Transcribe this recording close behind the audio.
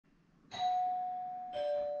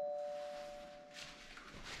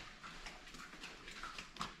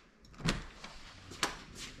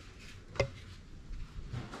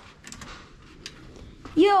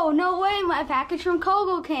Yo, no way, my package from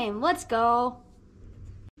Kogel came. Let's go.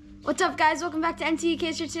 What's up, guys? Welcome back to MTV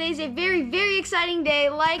Kids. Today's a very, very exciting day.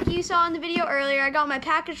 Like you saw in the video earlier, I got my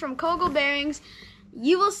package from Kogel bearings.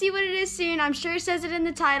 You will see what it is soon. I'm sure it says it in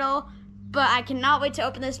the title, but I cannot wait to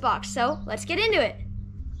open this box. So let's get into it.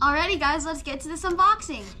 Alrighty, guys, let's get to this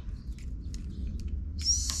unboxing.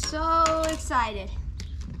 So excited.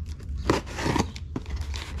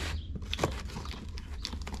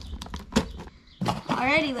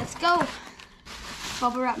 Alrighty, let's go.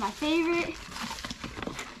 Bubble wrap, my favorite.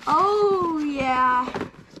 Oh yeah.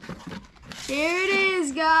 There it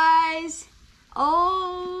is, guys.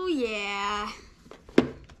 Oh yeah.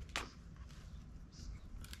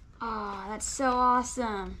 Oh, that's so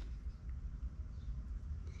awesome.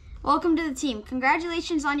 Welcome to the team.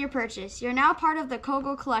 Congratulations on your purchase. You're now part of the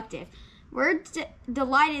Kogel Collective. We're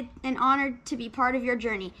delighted and honored to be part of your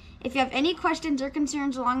journey. If you have any questions or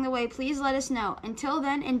concerns along the way, please let us know. Until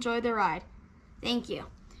then, enjoy the ride. Thank you.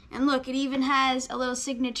 And look, it even has a little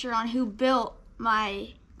signature on who built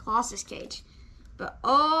my Kolossos cage. But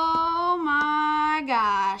oh my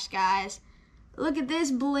gosh, guys. Look at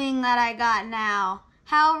this bling that I got now.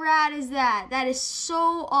 How rad is that? That is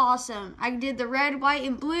so awesome. I did the red, white,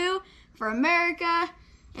 and blue for America,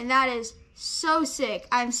 and that is so sick.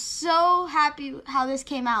 I'm so happy how this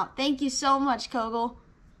came out. Thank you so much, Kogel.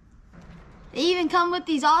 They even come with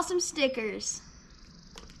these awesome stickers.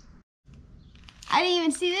 I didn't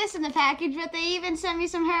even see this in the package, but they even sent me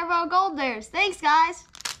some Haribo Gold bears. Thanks, guys.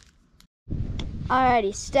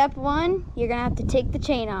 Alrighty, step one, you're gonna have to take the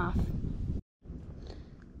chain off.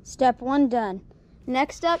 Step one done.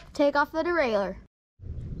 Next up, take off the derailleur.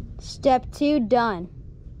 Step two done.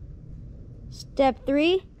 Step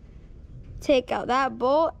three, take out that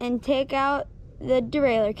bolt and take out the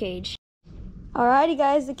derailleur cage. Alrighty,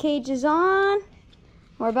 guys, the cage is on.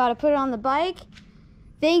 We're about to put it on the bike.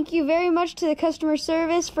 Thank you very much to the customer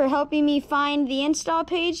service for helping me find the install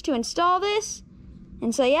page to install this.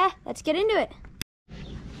 And so yeah, let's get into it.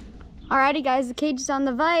 Alrighty, guys, the cage is on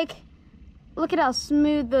the bike. Look at how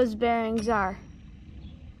smooth those bearings are.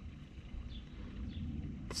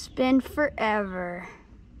 Spin forever.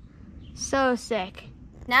 So sick.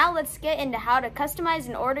 Now let's get into how to customize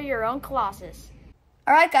and order your own Kolossos.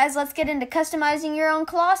 Alright, guys, let's get into customizing your own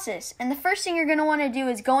Kolossos. And the first thing you're going to want to do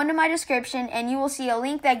is go into my description and you will see a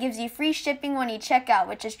link that gives you free shipping when you check out,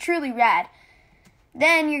 which is truly rad.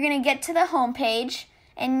 Then you're going to get to the home page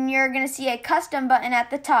and you're going to see a custom button at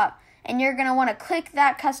the top. And you're going to want to click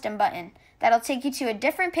that custom button. That'll take you to a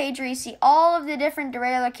different page where you see all of the different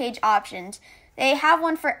derailleur cage options. They have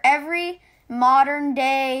one for every modern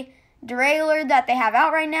day derailleur that they have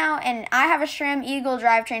out right now, and I have a SRAM Eagle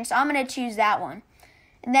drivetrain, so I'm going to choose that one.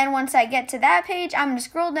 And then once I get to that page, I'm going to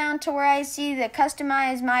scroll down to where I see the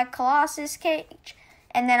Customize My Kolossos cage,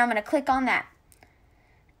 and then I'm going to click on that.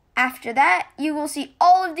 After that, you will see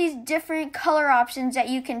all of these different color options that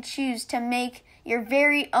you can choose to make your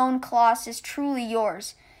very own Kolossos truly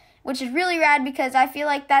yours, which is really rad because I feel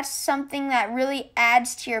like that's something that really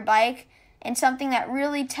adds to your bike and something that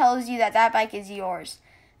really tells you that that bike is yours.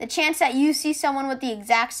 The chance that you see someone with the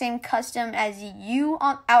exact same custom as you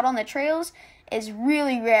out on the trails is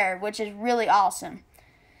really rare, which is really awesome.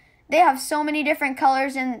 They have so many different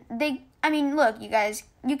colors, and look, you guys,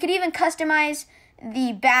 you could even customize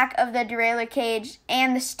the back of the derailleur cage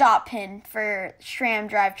and the stop pin for SRAM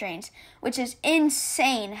drivetrains, which is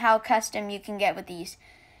insane how custom you can get with these.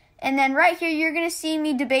 And then right here, you're going to see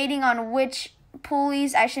me debating on which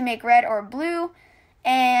pulleys I should make red or blue,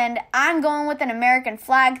 and I'm going with an American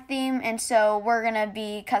flag theme, and so we're going to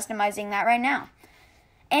be customizing that right now.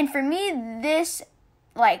 And for me, this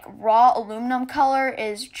like raw aluminum color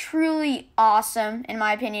is truly awesome in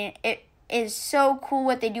my opinion. It is so cool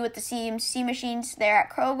what they do with the CNC machines there at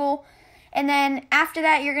Kogel. And then after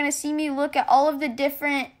that, you're going to see me look at all of the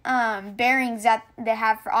different bearings that they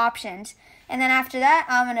have for options. And then after that,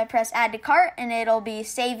 I'm going to press add to cart, and it'll be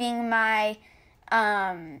saving my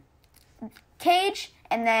cage,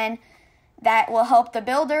 and then that will help the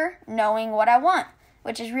builder knowing what I want,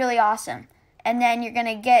 which is really awesome. And then you're going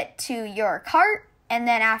to get to your cart, and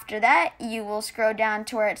then after that, you will scroll down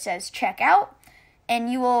to where it says checkout,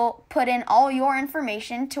 and you will put in all your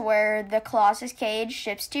information to where the Kolossos cage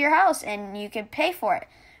ships to your house, and you can pay for it,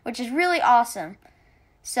 which is really awesome.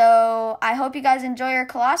 So I hope you guys enjoy your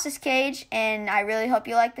Kolossos cage, and I really hope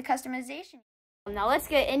you like the customization. Now let's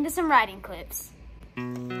get into some riding clips.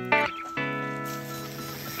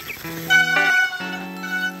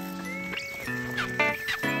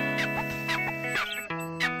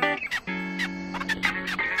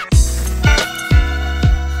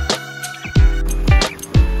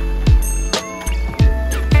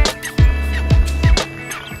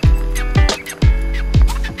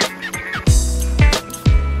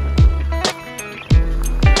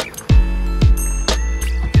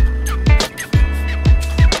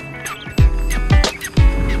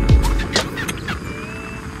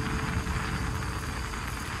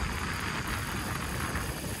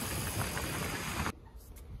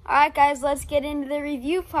 Alright guys, let's get into the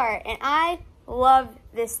review part. And I love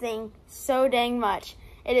this thing so dang much.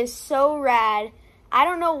 It is so rad. I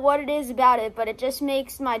don't know what it is about it, but it just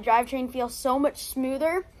makes my drivetrain feel so much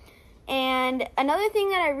smoother. And another thing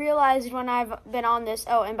that I realized when I've been on this,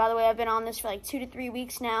 oh, and by the way, I've been on this for like 2 to 3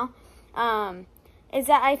 weeks now, is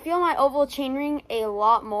that I feel my oval chainring a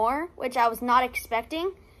lot more, which I was not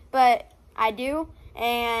expecting, but I do.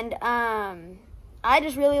 And I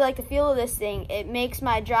just really like the feel of this thing. It makes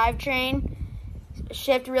my drivetrain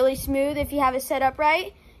shift really smooth if you have it set up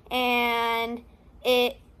right. And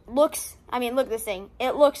it looks, I mean, look at this thing.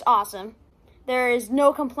 It looks awesome. There is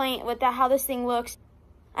no complaint with how this thing looks.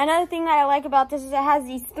 Another thing that I like about this is it has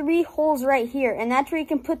these 3 holes right here. And that's where you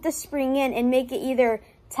can put the spring in and make it either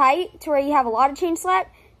tight to where you have a lot of chain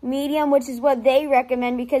slack, medium, which is what they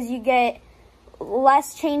recommend because you get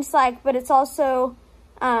less chain slack, but it's also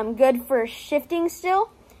good for shifting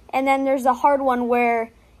still. And then there's a hard one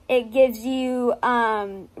where it gives you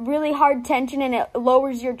really hard tension and it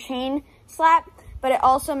lowers your chain slap, but it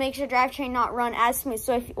also makes your drivetrain not run as smooth.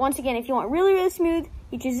 So if, once again, if you want really, really smooth,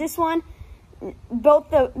 you choose this one,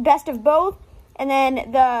 both the best of both, and then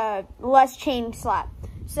the less chain slap.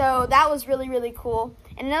 So that was really, really cool.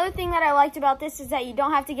 And another thing that I liked about this is that you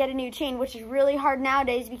don't have to get a new chain, which is really hard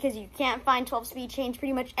nowadays because you can't find 12-speed chains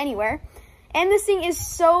pretty much anywhere. And this thing is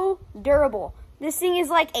so durable. This thing is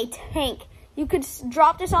like a tank. You could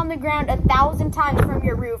drop this on the ground 1,000 times from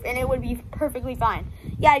your roof and it would be perfectly fine.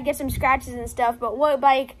 Yeah, I'd get some scratches and stuff, but what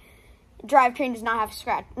bike drivetrain does not have a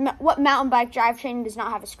scratch? What mountain bike drivetrain does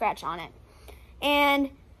not have a scratch on it? And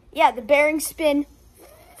yeah, the bearings spin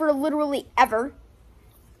for literally ever.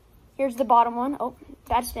 Here's the bottom one. Oh,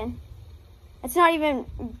 bad spin. It's not even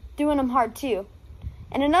doing them hard too.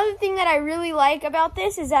 And another thing that I really like about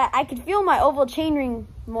this is that I could feel my oval chainring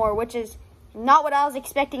more, which is not what I was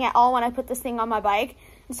expecting at all when I put this thing on my bike.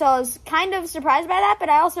 And so I was kind of surprised by that, but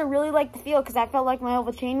I also really liked the feel because I felt like my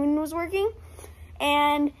oval chainring was working.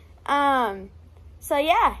 And so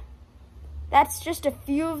yeah, that's just a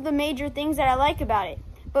few of the major things that I like about it.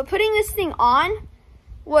 But putting this thing on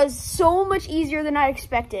was so much easier than I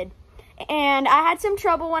expected. And I had some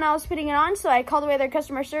trouble when I was putting it on, so I called away their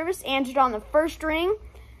customer service, answered on the first ring,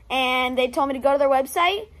 and they told me to go to their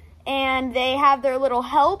website, and they have their little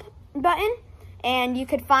help button, and you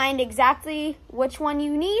could find exactly which one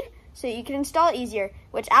you need so you can install it easier,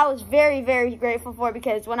 which I was very, very grateful for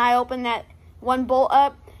because when I opened that one bolt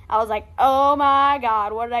up, I was like, oh my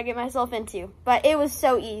God, what did I get myself into? But it was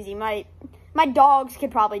so easy. My dogs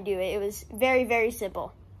could probably do it. It was very, very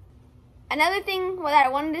simple. Another thing that I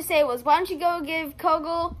wanted to say was, why don't you go give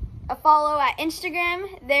Kogel a follow at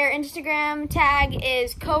Instagram. Their Instagram tag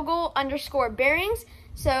is Kogel_bearings.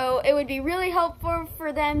 So it would be really helpful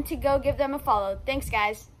for them to go give them a follow. Thanks,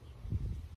 guys.